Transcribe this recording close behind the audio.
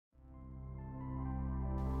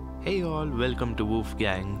Hey all, welcome to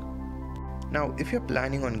Wolfgang. Now, if you're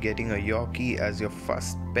planning on getting a Yorkie as your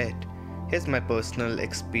first pet, here's my personal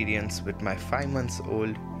experience with my 5 months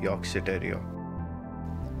old Yorkshire Terrier.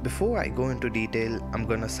 Before I go into detail, I'm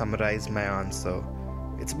gonna summarize my answer.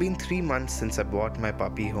 It's been 3 months since I brought my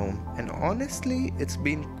puppy home, and honestly, it's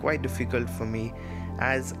been quite difficult for me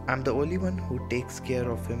as I'm the only one who takes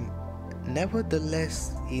care of him.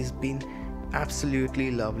 Nevertheless, he's been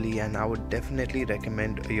absolutely lovely, and I would definitely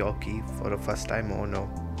recommend a Yorkie for a first time owner.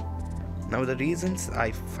 Now, the reasons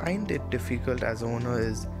I find it difficult as owner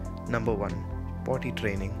is number 1, potty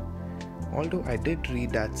training. Although I did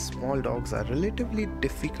read that small dogs are relatively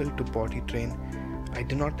difficult to potty train, I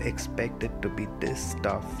did not expect it to be this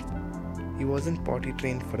tough. He wasn't potty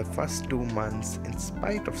trained for the first 2 months in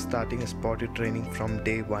spite of starting his potty training from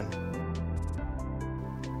day 1.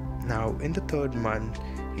 Now, in the 3rd month,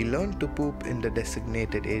 he learned to poop in the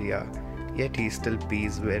designated area, yet he still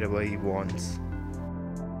pees wherever he wants.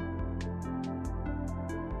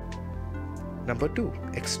 Number 2,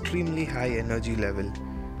 extremely high energy level.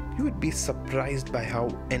 You would be surprised by how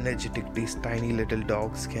energetic these tiny little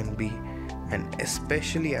dogs can be, and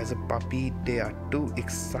especially as a puppy, they are too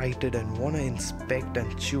excited and want to inspect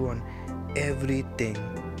and chew on everything.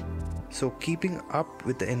 So keeping up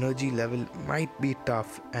with the energy level might be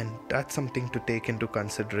tough, and that's something to take into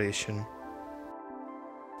consideration.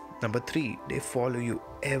 Number 3, they follow you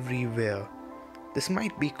everywhere. This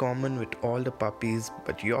might be common with all the puppies,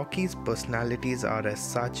 but Yorkies' personalities are as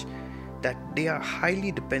such that they are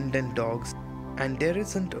highly dependent dogs, and there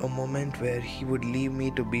isn't a moment where he would leave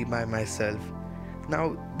me to be by myself.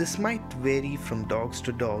 Now, this might vary from dogs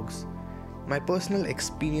to dogs. My personal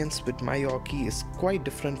experience with my Yorkie is quite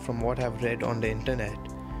different from what I've read on the internet.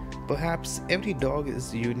 Perhaps every dog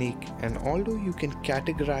is unique, and although you can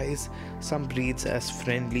categorize some breeds as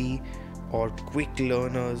friendly or quick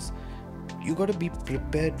learners, you gotta be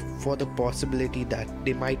prepared for the possibility that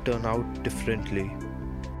they might turn out differently.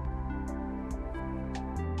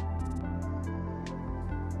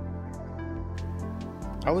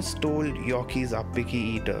 I was told Yorkies are picky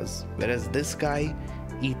eaters, whereas this guy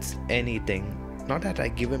eats anything. Not that I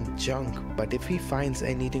give him junk, but if he finds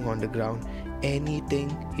anything on the ground,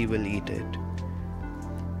 anything, he will eat it.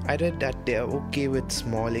 I read that they are okay with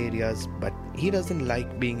small areas, but he doesn't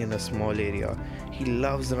like being in a small area. He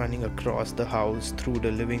loves running across the house through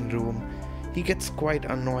the living room. He gets quite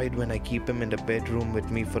annoyed when I keep him in the bedroom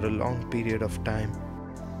with me for a long period of time.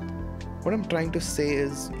 What I'm trying to say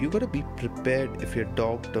is, you gotta be prepared if your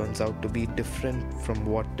dog turns out to be different from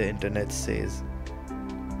what the internet says.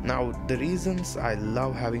 Now, the reasons I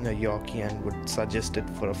love having a Yorkie and would suggest it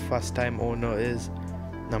for a first time owner is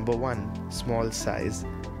number 1, small size.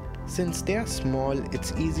 Since they are small,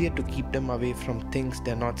 it's easier to keep them away from things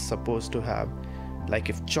they're not supposed to have. Like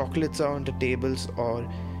if chocolates are on the tables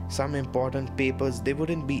or some important papers, they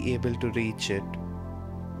wouldn't be able to reach it.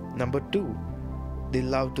 Number 2, they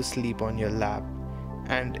love to sleep on your lap,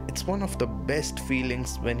 and it's one of the best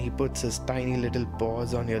feelings when he puts his tiny little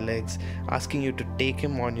paws on your legs, asking you to take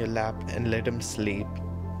him on your lap and let him sleep.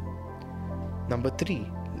 Number 3,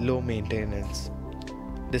 low maintenance.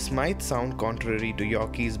 This might sound contrary to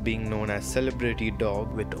Yorkies being known as celebrity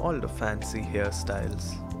dog with all the fancy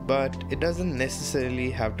hairstyles, but it doesn't necessarily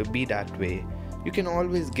have to be that way. You can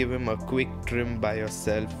always give him a quick trim by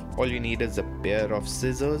yourself. All you need is a pair of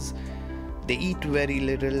scissors. They eat very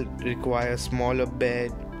little, require a smaller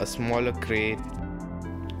bed, a smaller crate,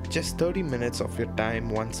 just 30 minutes of your time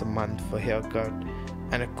once a month for haircut,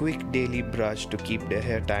 and a quick daily brush to keep their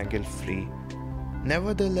hair tangle free.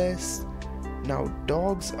 Nevertheless, now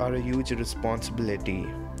dogs are a huge responsibility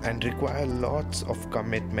and require lots of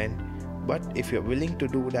commitment, but if you're willing to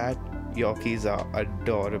do that, Yorkies are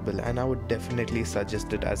adorable, and I would definitely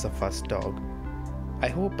suggest it as a first dog. I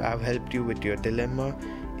hope I've helped you with your dilemma.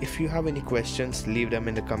 If you have any questions, leave them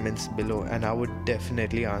in the comments below and I would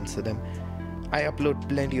definitely answer them. I upload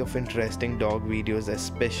plenty of interesting dog videos,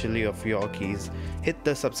 especially of Yorkies. Hit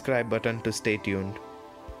the subscribe button to stay tuned.